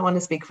women. I don't want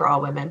to speak for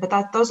all women,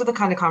 but those are the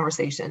kind of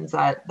conversations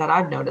that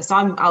I've noticed. So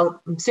I'm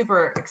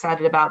super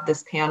excited about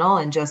this panel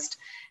and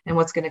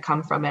what's going to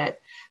come from it.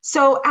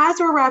 So as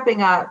we're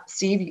wrapping up,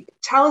 Steve,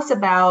 tell us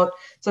about,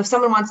 so if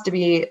someone wants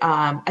to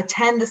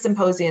attend the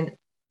symposium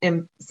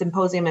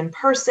in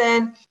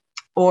person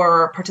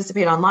or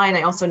participate online.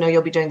 I also know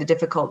you'll be doing the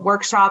difficult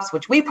workshops,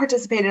 which we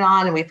participated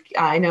on, and we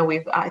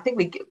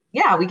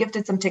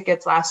gifted some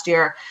tickets last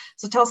year.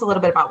 So tell us a little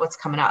bit about what's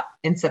coming up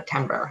in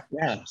September.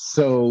 Yeah,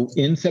 so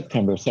in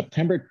September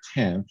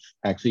 10th,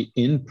 actually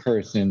in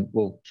person,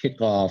 we'll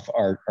kick off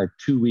our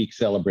 2-week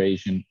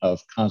celebration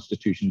of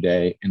Constitution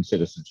Day and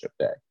Citizenship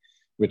Day,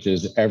 which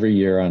is every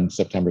year on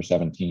September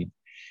 17th.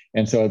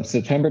 And so on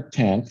September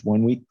 10th,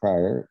 1 week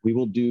prior, we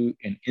will do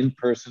an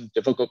in-person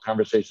difficult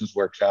conversations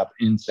workshop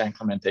in San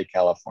Clemente,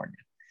 California.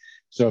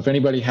 So if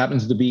anybody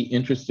happens to be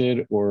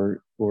interested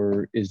or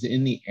is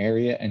in the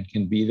area and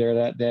can be there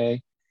that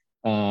day,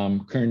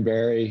 Kern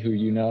Berry, who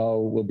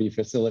will be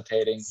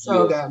facilitating.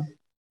 So good.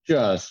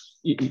 Just,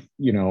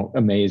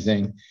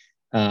 amazing.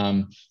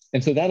 And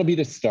so that'll be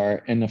the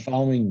start. And the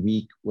following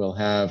week, we'll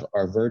have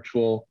our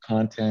virtual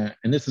content.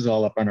 And this is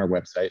all up on our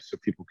website, so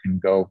people can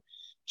go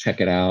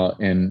check it out,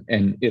 and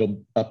it'll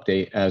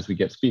update as we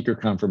get speaker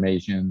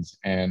confirmations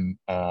and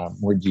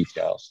more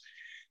details.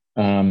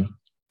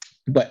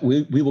 But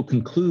we will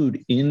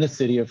conclude in the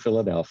city of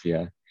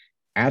Philadelphia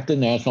at the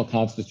National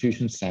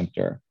Constitution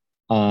Center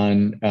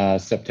on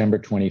September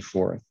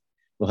 24th.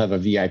 We'll have a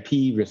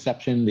VIP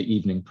reception the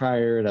evening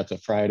prior. That's a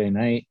Friday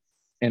night.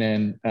 And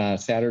then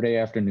Saturday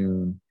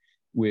afternoon,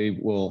 we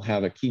will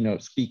have a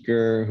keynote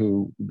speaker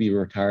who will be a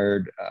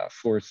retired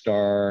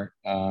 4-star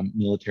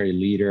military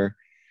leader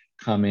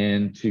come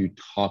in to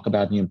talk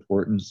about the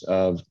importance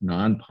of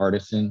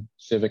nonpartisan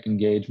civic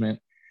engagement.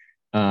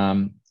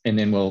 And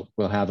then we'll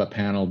have a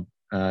panel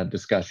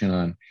discussion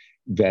on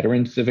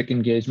veteran civic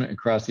engagement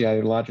across the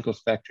ideological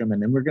spectrum.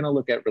 And then we're going to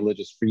look at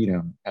religious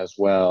freedom as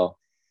well.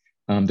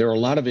 There are a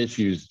lot of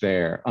issues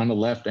there on the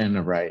left and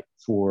the right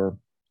for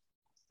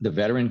the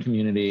veteran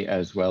community,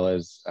 as well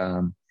as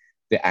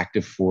the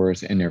active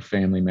force and their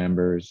family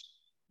members,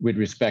 with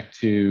respect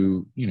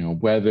to,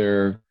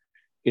 whether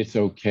it's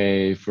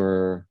okay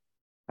for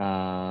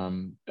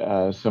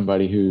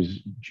somebody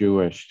who's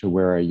Jewish to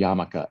wear a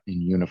yarmulke in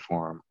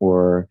uniform,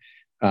 or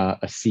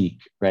a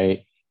Sikh,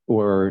 right?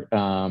 Or,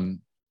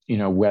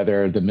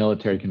 whether the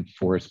military can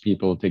force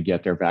people to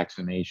get their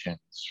vaccinations,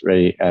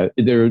 right?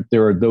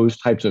 There are those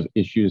types of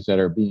issues that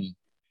are being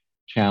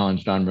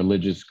challenged on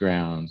religious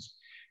grounds.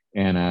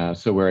 And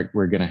so we're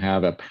going to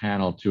have a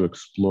panel to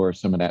explore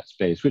some of that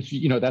space, which,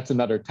 that's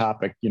another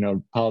topic,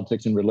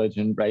 politics and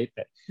religion, right?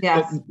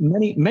 Yes. But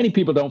many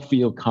people don't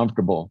feel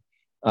comfortable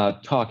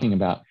talking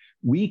about.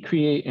 We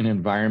create an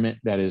environment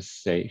that is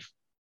safe,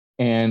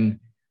 and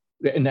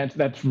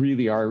that's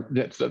really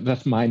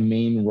that's my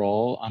main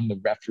role. I'm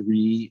the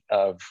referee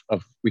of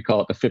we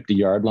call it the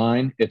 50-yard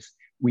line.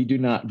 We do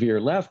not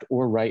veer left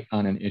or right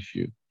on an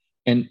issue,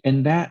 and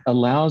that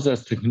allows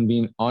us to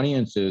convene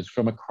audiences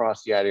from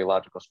across the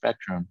ideological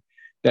spectrum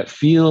that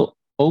feel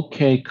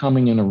okay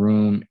coming in a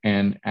room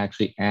and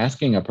actually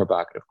asking a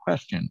provocative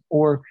question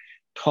or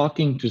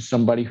talking to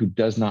somebody who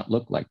does not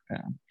look like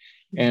them.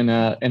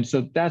 And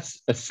so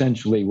that's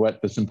essentially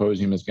what the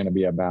symposium is going to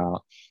be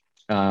about.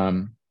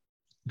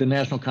 the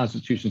National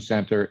Constitution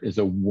Center is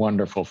a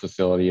wonderful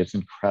facility. It's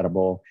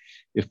incredible.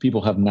 If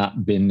people have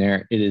not been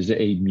there, it is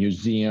a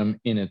museum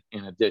in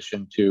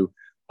addition to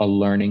a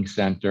learning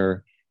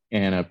center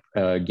and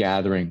a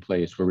gathering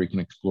place where we can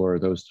explore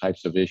those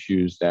types of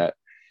issues that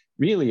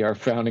really our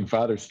founding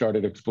fathers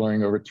started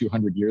exploring over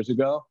 200 years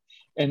ago.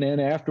 And then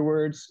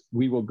afterwards,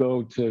 we will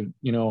go to,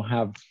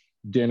 have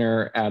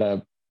dinner at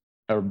a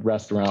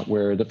restaurant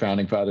where the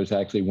founding fathers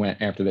actually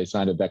went after they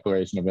signed a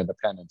Declaration of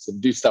Independence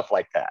and do stuff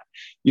like that.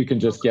 You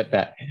can just get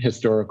that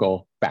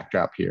historical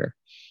backdrop here.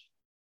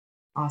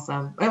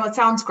 Awesome. Well, it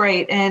sounds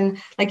great. And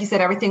like you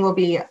said, everything will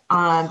be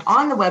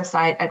on the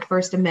website at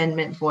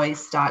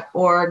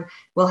firstamendmentvoice.org.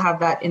 We'll have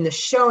that in the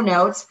show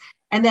notes.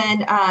 And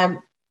then,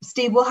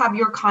 Steve, we'll have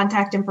your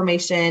contact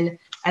information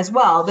as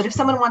well. But if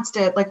someone wants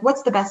to,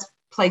 what's the best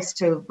place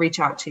to reach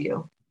out to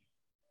you?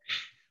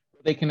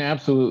 They can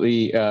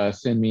absolutely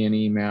send me an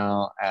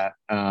email at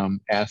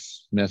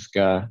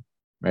smiska,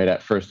 right,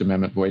 at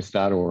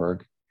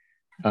firstamendmentvoice.org.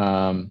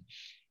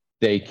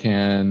 They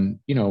can,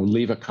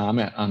 leave a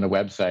comment on the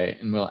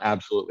website, and we'll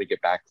absolutely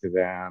get back to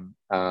them.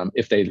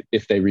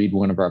 If they read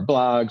one of our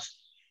blogs,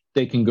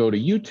 they can go to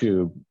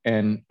YouTube,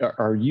 and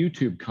our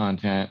YouTube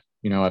content,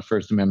 at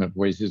First Amendment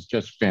Voice is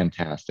just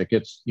fantastic.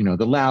 It's,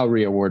 the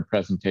Lowry Award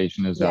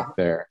presentation is up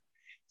there.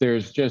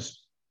 There's just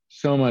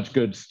so much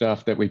good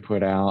stuff that we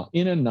put out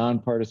in a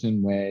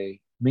nonpartisan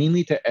way,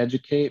 mainly to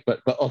educate,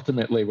 but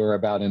ultimately we're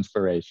about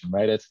inspiration,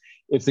 right?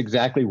 It's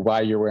exactly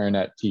why you're wearing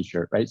that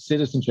t-shirt, right?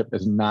 Citizenship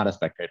is not a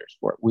spectator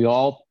sport. We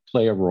all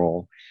play a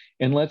role,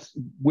 and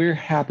we're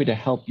happy to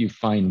help you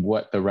find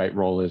what the right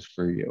role is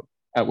for you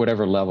at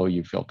whatever level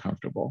you feel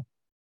comfortable.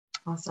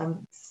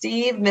 Awesome.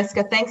 Steve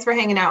Miska, thanks for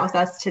hanging out with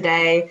us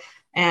today,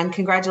 and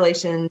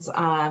congratulations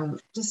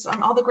just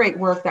on all the great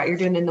work that you're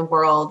doing in the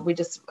world.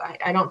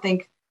 I don't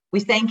think we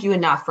thank you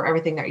enough for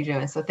everything that you're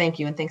doing. So thank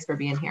you, and thanks for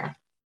being here.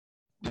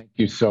 Thank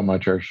you so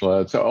much,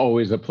 Ursula. It's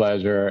always a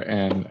pleasure.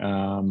 And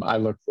I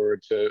look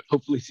forward to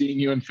hopefully seeing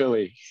you in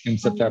Philly in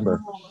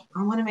September.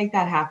 I want to make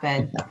that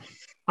happen.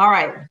 All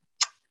right.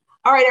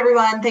 All right,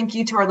 everyone. Thank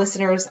you to our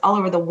listeners all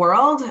over the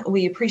world.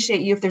 We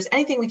appreciate you. If there's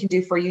anything we can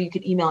do for you, you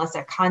can email us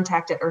at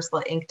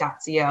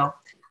contact@ursulainc.co.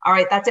 All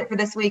right. That's it for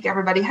this week,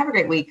 everybody. Have a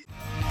great week.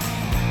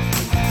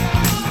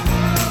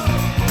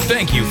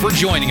 Thank you for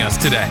joining us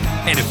today.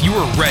 And if you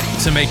are ready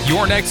to make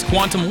your next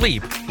quantum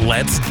leap,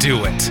 let's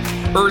do it.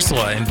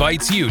 Ursula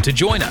invites you to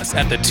join us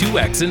at the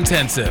 2X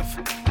Intensive.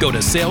 Go to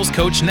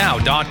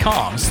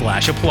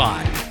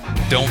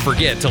salescoachnow.com/apply. Don't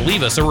forget to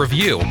leave us a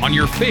review on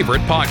your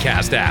favorite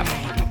podcast app.